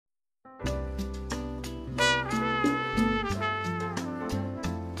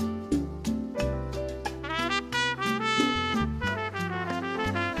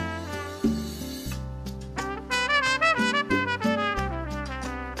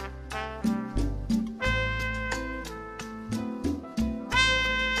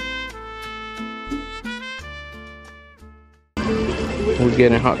We're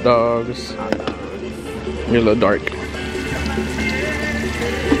getting hot dogs. You're a little dark.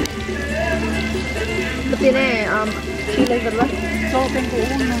 Tiene chiles, ¿verdad? Solo tengo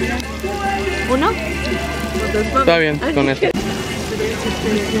uno. ¿Uno? Está bien, con este.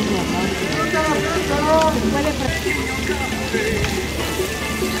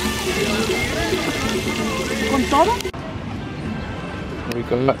 ¿Con todo? We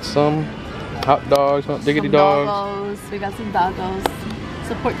got some hot dogs, diggity Some dogs. doggos. We got some doggos.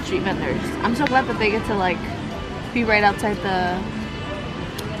 Support street vendors. I'm so glad that they get to like be right outside the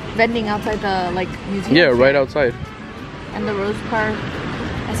vending outside the like museum. Yeah, right outside. And the Rose Park.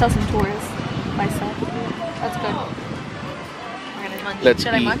 I saw some tourists myself. That's good. We're gonna munch. Let's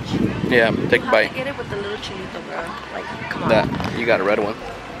Should eat. I munch? Yeah, take a How bite. to get it with the little chilito, bro. Like, come on. That you got a red one.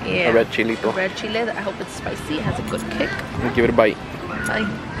 Yeah. A red chilito. Red chile. I hope it's spicy. It has a good kick. Give it a bite. Bye.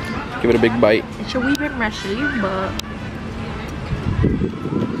 Give it a big bite. It's a wee bit mushy, but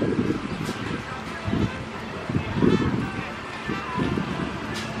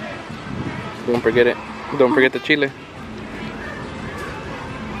Don't forget it. Don't forget the chile.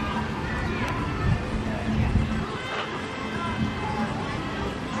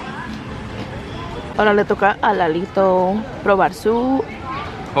 ahora le toca a Lalito probar su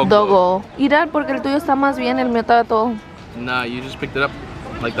Hot dogo. Mira, porque el tuyo está más bien, el mío está todo. Nah, you just picked it up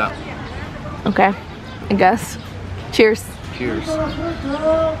like that. Okay, I guess. Cheers. Cheers.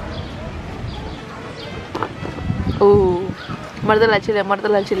 Muérdela al chile,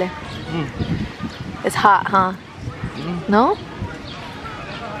 muérdela al chile. It's hot, huh? No?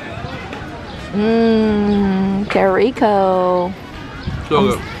 Qué rico. So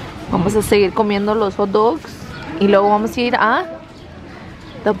good. Vamos a seguir comiendo los hot dogs y luego vamos a ir a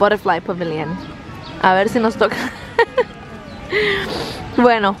The Butterfly Pavilion. A ver si nos toca.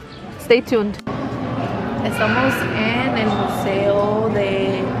 Bueno, stay tuned. Estamos en el Museo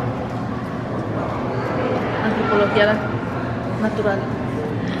de Antropología Natural.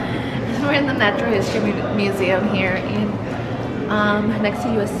 We're in the Natural History Museum here in next to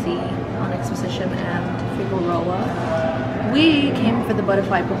USC on Exposition and Figueroa. We came for the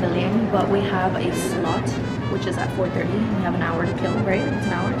Butterfly Pavilion, but we have a slot which is at 4:30. We have an hour to kill, right? It's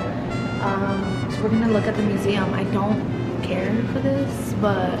an hour. So we're gonna look at the museum. I don't care for this,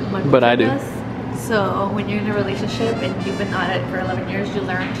 but my But I do. does. So when you're in a relationship and you've been at it for 11 years, you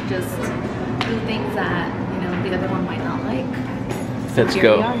learn to just do things that the other one might not like. So Let's here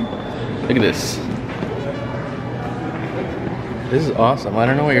go. we are. Look at this. This is awesome. I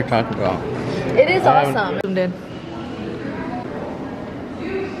don't know what you're talking about. It is awesome.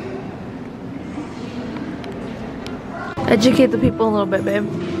 Educate the people a little bit, babe.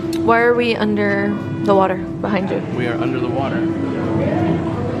 Why are we under the water behind you? We are under the water.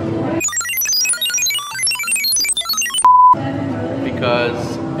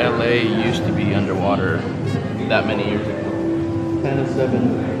 Because LA used to be underwater that many years ago. 10 to 7.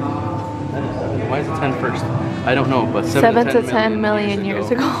 10 to 7. Why is it 10 first? I don't know, but 7 to 10 million years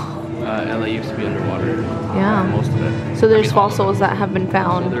ago. LA used to be underwater. Yeah. Most of it. So there's I mean, all of fossils that have been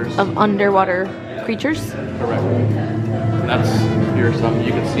found of underwater creatures. Correct. That's here's some.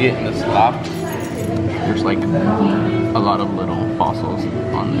 You can see it in this lap. There's like a lot of little fossils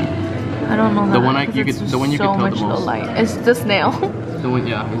on there. I don't know that. The one because it's the one you so can tell much the most. light. It's the snail. The one,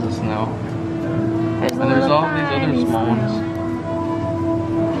 yeah, is a snail. There's And there's all these other small ones.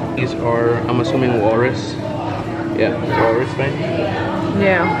 These are, I'm assuming, walrus. Yeah, walrus, right?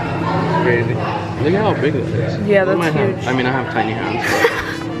 Yeah. Crazy. Look at how big it is. Yeah, Look at that's my huge. hand. I mean, I have tiny hands.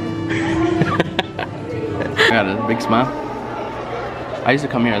 But I got a big smile. I used to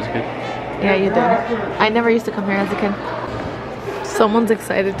come here as a kid. Yeah, you did. I never used to come here as a kid. Someone's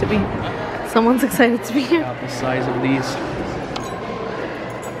excited to be here. About the size of these.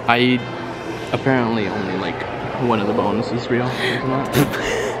 I apparently only like one of the bones is real. It's not.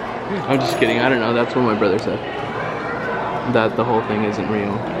 I'm just kidding. I don't know. That's what my brother said. That the whole thing isn't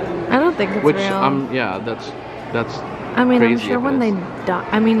real. I don't think it's Which real. yeah, that's I mean, I'm crazy sure if when it they is. die.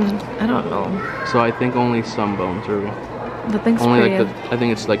 I mean, I don't know. So I think only some bones are real. The thing's Only pretty. like I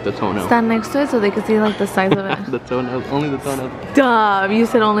think it's like the toenail. Stand next to it so they can see like the size of it. The toenail, only the toenail. Duh, you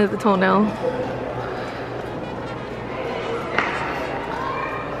said only the toenail.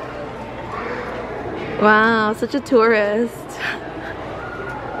 Wow, such a tourist.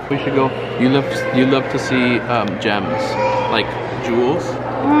 We should go. You love to see gems, like jewels.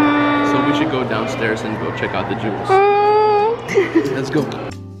 So we should go downstairs and go check out the jewels. Let's go.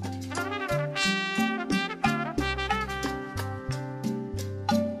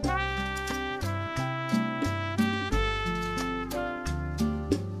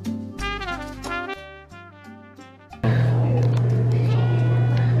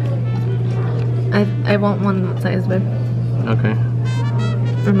 I want one size, babe. Okay.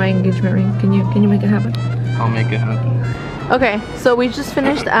 For my engagement ring. Can you make it happen? I'll make it happen. Okay, so we just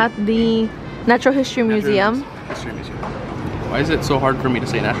finished at the Natural History Museum. History Museum. Why is it so hard for me to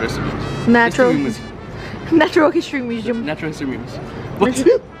say Natural History Museum? Natural History Museum. Natural History Museum.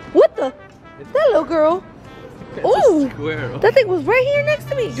 What the? That little girl. Oh, squirrel. that thing was right here next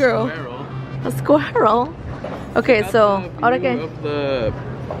to me, girl. Squirrel. A squirrel. Okay, so ahora qué?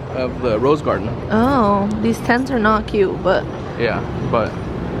 Of the rose garden. Oh, these tents are not cute, but yeah, but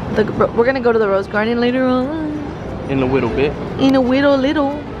we're gonna go to the rose garden later on. In a little bit. In a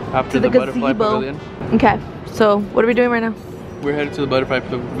little. After to the gazebo. butterfly pavilion. Okay, so what are we doing right now? We're headed to the butterfly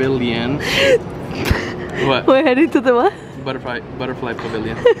pavilion. What? We're heading to the what? Butterfly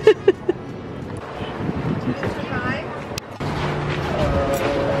pavilion.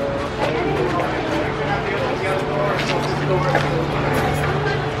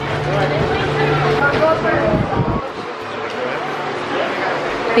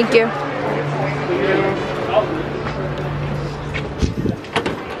 Thank you.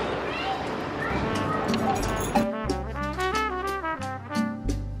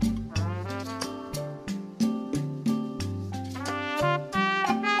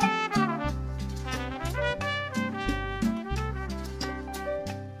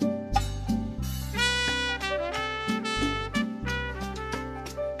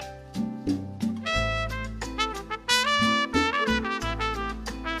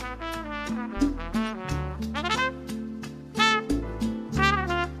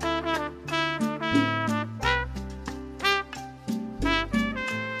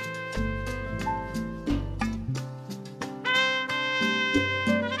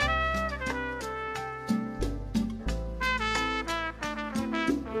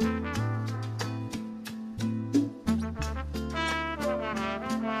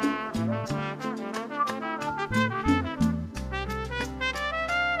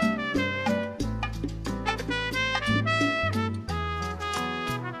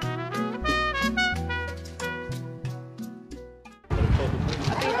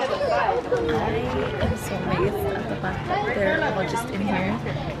 I'm so amazed at the fact that they're all just in here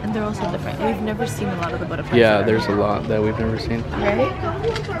and they're also different. We've never seen a lot of the butterflies. Yeah, there's a lot that we've never seen. Right? Look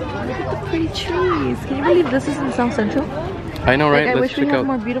at the pretty trees. Can you believe this is in South Central? I know, right? Like, I Let's wish we check had out.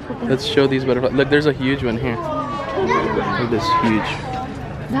 more beautiful things. Let's show these butterflies. Look, there's a huge one here. Look at this huge.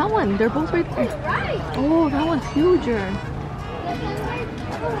 That one, they're both right there. Oh, that one's huger.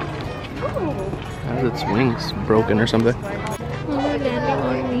 Has its wings broken or something? Oh, landing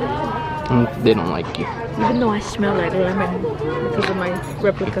on me. They don't like you. Even though I smell like lemon because of my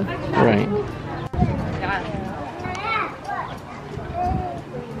replica. Right.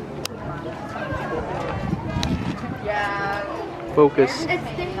 Focus. It's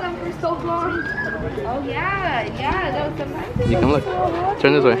been on for so long. Oh yeah, no, sometimes You can look.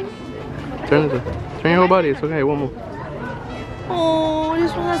 Turn this way. Turn this way. Turn your whole body. It's okay. One more. Oh,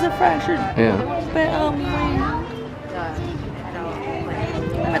 this one has a fractured. Yeah.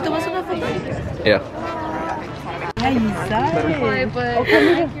 ¿Me tomas una foto? Yeah.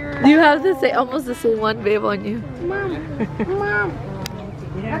 You have the same, almost the same one, babe, on you.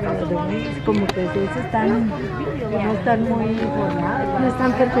 Como que esos están, no están muy formados, no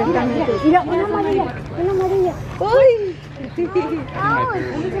están perfectamente. Mira, una amarilla, una amarilla. Uy!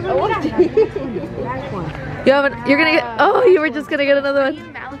 You're gonna get, oh, you were just gonna get another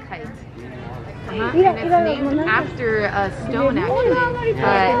one. malachite. And it's named after a stone, actually. A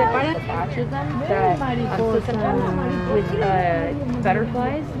batch of them that sometimes with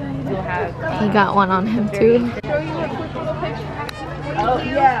butterflies, you'll have. He got one on him too. Oh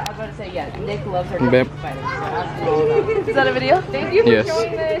yeah, I was about to say yeah. Nick loves her Babe. spiders. Is that a video? Thank you for Yes.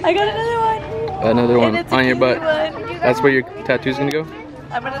 showing this. I got another one. Another one And it's a on your cute butt. one. That's where your tattoo's gonna go?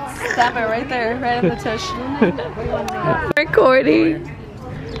 I'm gonna stab it right there, right in the tush. Recording.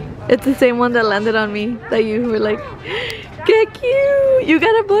 It's the same one that landed on me that you were like, get cute. You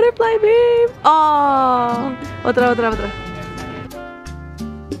got a butterfly, babe. Oh, otra.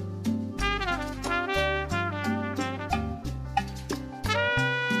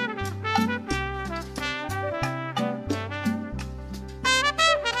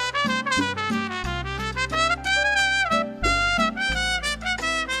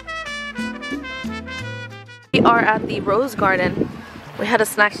 We are at the Rose Garden. We had a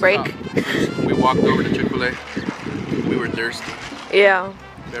snack break. We walked over to Chick-fil-A. We were thirsty. Yeah.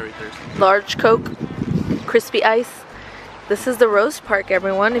 Very thirsty. Large Coke, crispy ice. This is the Rose Park,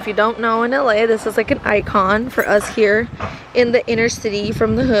 everyone. If you don't know, in LA, this is like an icon for us here in the inner city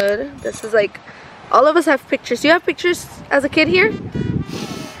from the hood. This is like, all of us have pictures. You have pictures as a kid here?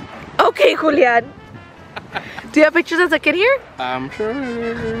 Okay, Julian. Do you have pictures as a kid here? I'm sure.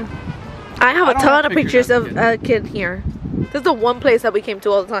 I have a don't ton have of pictures of a kid here. This is the one place that we came to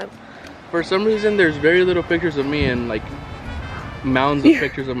all the time. For some reason, there's very little pictures of me and like mounds of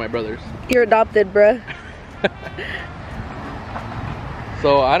pictures of my brothers. You're adopted, bruh.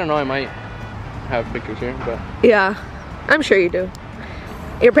 So I don't know, I might have pictures here, but Yeah, I'm sure you do.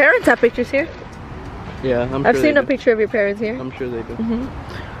 Your parents have pictures here. yeah, I'm I've sure seen they a do. picture of your parents here. I'm sure they do.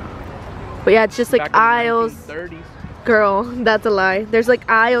 But yeah, it's just like Back in the aisles. 1930s Girl, that's a lie. There's like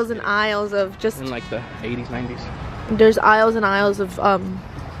aisles and aisles of just. in like the 80s, 90s. There's aisles and aisles of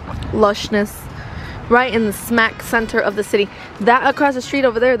lushness, right in the smack center of the city. That across the street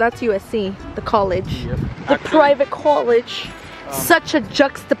over there, that's USC, the college, Yep. the private college. Such a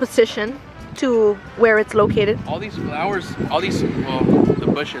juxtaposition to where it's located. All these flowers, all these, well, the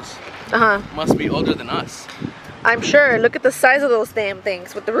bushes must be older than us, I'm sure. Look at the size of those damn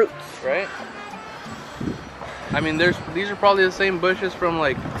things with the roots. right? I mean, these are probably the same bushes from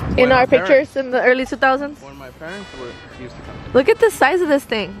like In when our my parents- pictures in the early 2000s. when my parents used to come. Look at the size of this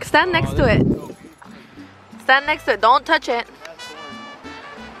thing. Stand next to it. Stand next to it. Don't touch it.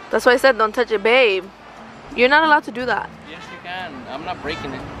 That's why I said don't touch it, babe. You're not allowed to do that. Yes, you can. I'm not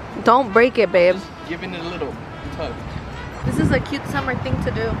breaking it. Don't break it, babe. Just giving it a little tug. This is a cute summer thing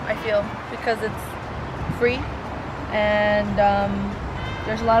to do, I feel, because it's free. And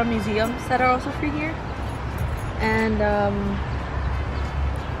there's a lot of museums that are also free here. And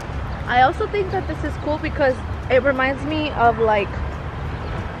I also think that this is cool because it reminds me of like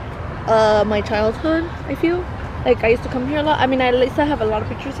my childhood, I feel. Like I used to come here a lot. I mean, at least I have a lot of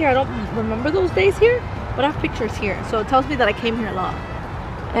pictures here. I don't remember those days here, but I have pictures here. So it tells me that I came here a lot.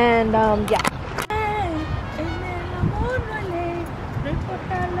 And yeah.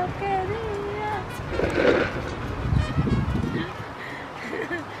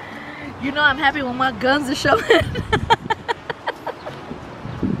 You know I'm happy when my guns are showing.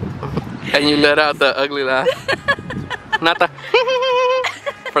 And you let out the ugly laugh. Not the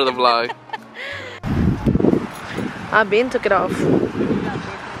for the vlog. Ben took it off. The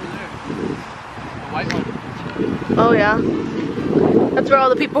white one. Oh yeah. That's where all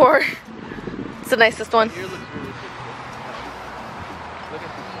the people are. It's the nicest one. Here looks really good. Look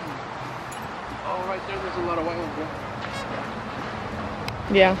at this. Oh, right there's a lot of white ones, bro.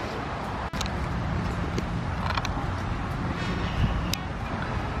 Yeah.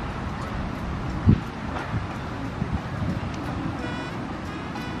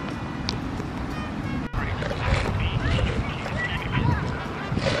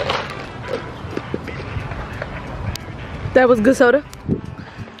 That was good soda.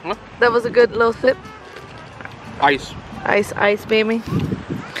 Huh? That was a good little sip. Ice. Ice, ice, baby.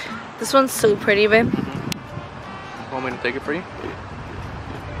 This one's so pretty, babe. Want me to take it for you?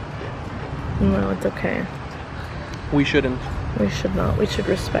 No, it's okay. We shouldn't. We should not. We should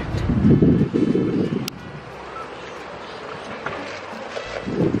respect.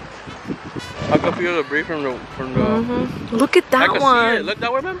 I can feel the breeze from the. Look at I that can one. see it. Look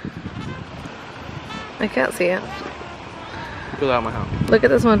that way, man. I can't see it. Feel out my house. Look at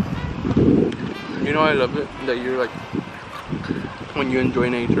this one. You know I love it that you're like when you enjoy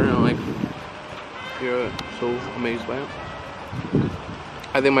nature and like you're so amazed by it.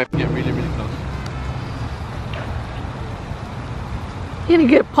 I think my get really close. You're gonna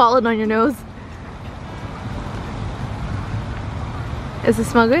get pollen on your nose. Does it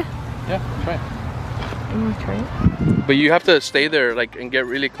smell good? Yeah, try it. I'm gonna try it. But you have to stay there like and get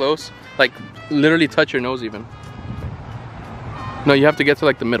really close, like literally touch your nose even. No, you have to get to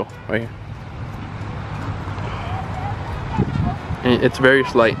like the middle, right here. And it's very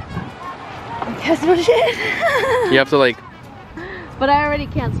slight. I can't smell shit. You have to like. But I already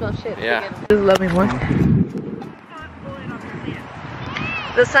can't smell shit. Yeah. Just love me more.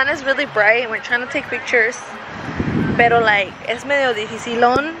 The sun is really bright and we're trying to take pictures. Pero like, es medio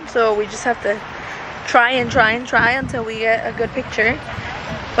dificilón, so we just have to try until we get a good picture.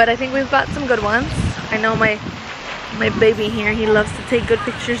 But I think we've got some good ones. I know my baby here, he loves to take good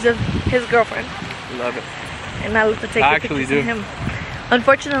pictures of his girlfriend. Love it. And I love to take good pictures of him.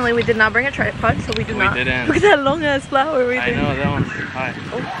 Unfortunately, we did not bring a tripod, so we not. Didn't. Look at that long ass flower right I there. know, that one's high.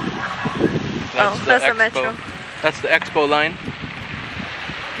 That's the metro. That's the expo line.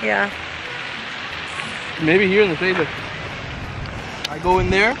 Yeah. Maybe here in the shade. I go in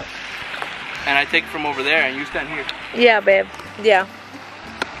there and I take from over there and you stand here. Yeah, babe. Yeah.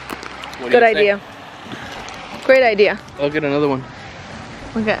 What do Good you say? idea. Great idea. I'll get another one.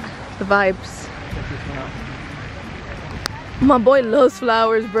 Look at the vibes. My boy loves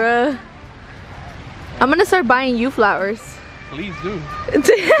flowers, bruh. I'm gonna start buying you flowers. Please do.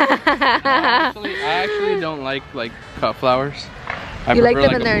 I actually don't like cut flowers. I You like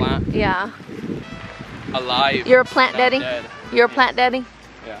prefer, them in a there? plant Yeah. alive. You're a plant not daddy? dead. You're a plant daddy?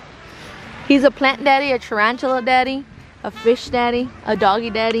 Yeah. He's a plant daddy, a tarantula daddy, a fish daddy, a doggy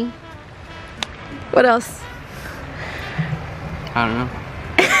daddy. What else? I don't know.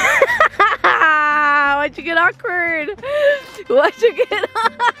 Why'd you get awkward? Why'd you get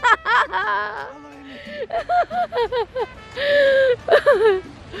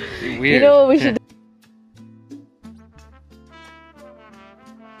Weird. You know what we should do?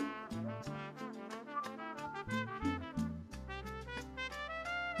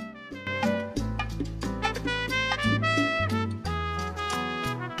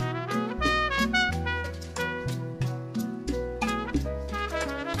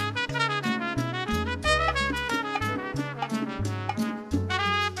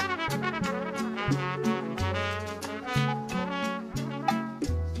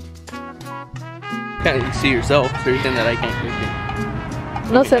 Can't see yourself. So you're saying that I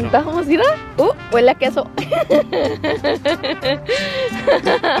can't. Nos sentamos, mira. Huele a queso.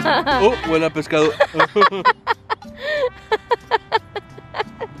 Oh, huele a pescado.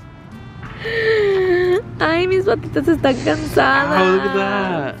 Ay, mis patitas están cansadas. Oh, look at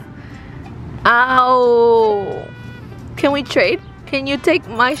that. Ow. Can we trade? Can you take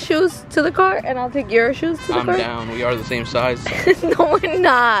my shoes to the car and I'll take your shoes to the I'm car? down. We are the same size. No, we're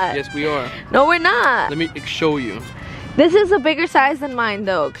not. Yes, we are. No, we're not. Let me show you. This is a bigger size than mine,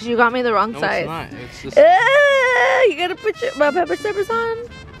 though, because you got me the wrong No, size. it's not. It's just. You gotta put my pepper steppers on.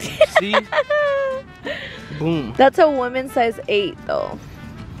 See? Boom. That's a women's size 8, though.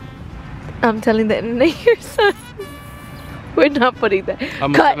 I'm telling the internet your size. We're not putting that.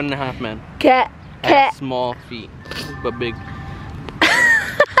 I'm Cut. a 7.5 man. Cat. I have Cat. small feet, but big.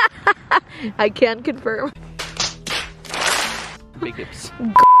 I can confirm. Big hips.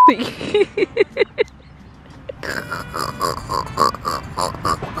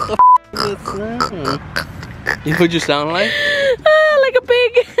 What's that? You know what you sound like? Like a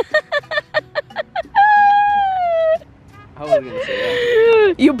pig. How was I gonna say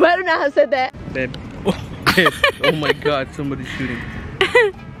that? You better not have said that. Babe. Oh, babe. Oh my god, somebody's shooting.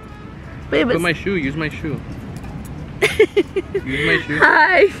 Babe, Put my shoe, use my shoe. Use my shoe.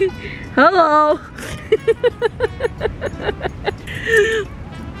 hi. Hello.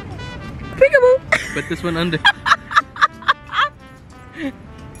 Peekaboo. Put this one under.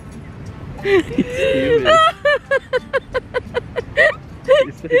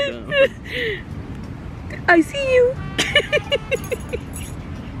 You're so dumb. I see you.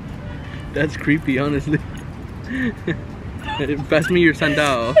 That's creepy, honestly. Pass me your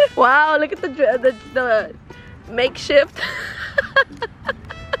sandal. Wow, look at the makeshift.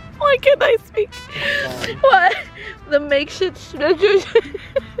 Why can't I speak? What? The makeshift.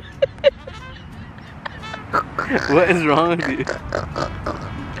 What is wrong with you?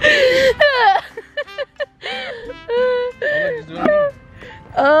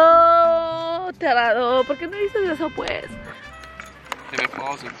 Oh, tarado. ¿Por qué no dices eso, pues? Se me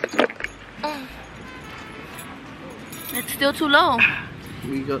falls with this. It's still too low.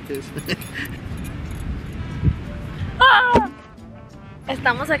 We got this.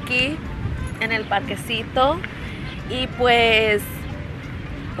 Estamos aquí en el parquecito y pues,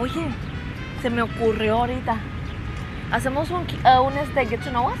 oye, se me ocurrió ahorita. Hacemos un get to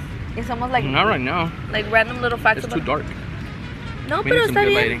know us y hacemos like Not right now. like random little facts. It's too dark. No, We pero need some está good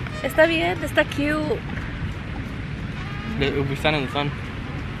bien. lighting. Está bien, está cute. If we stand in the sun,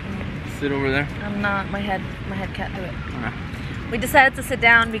 sit over there. I'm not. My head can't do it. Okay. We decided to sit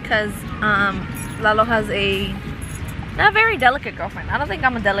down because Lalo has a not very delicate girlfriend. I don't think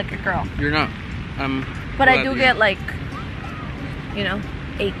I'm a delicate girl, You're not. but I glad do that get like, you know,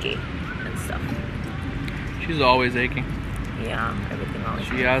 achy and stuff. She's always aching. Yeah, everything always.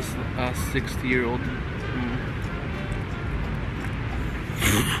 She has a 60-year-old.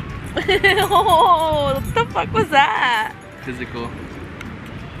 Oh, what the fuck was that? Physical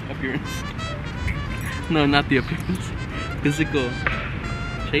appearance. No, not the appearance. Physical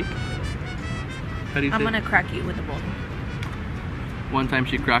shape. How do you say? I'm gonna crack you with a bone. One time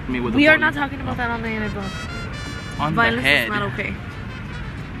she cracked me with a We are bone. not talking about that on the internet. On Violence the head. is not okay.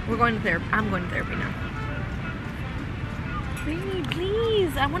 We're going to therapy. I'm going to therapy now. Baby,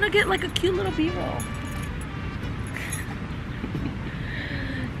 please. I want to get like a cute little B-roll.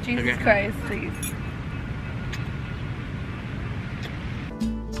 Jesus Okay. Christ, please.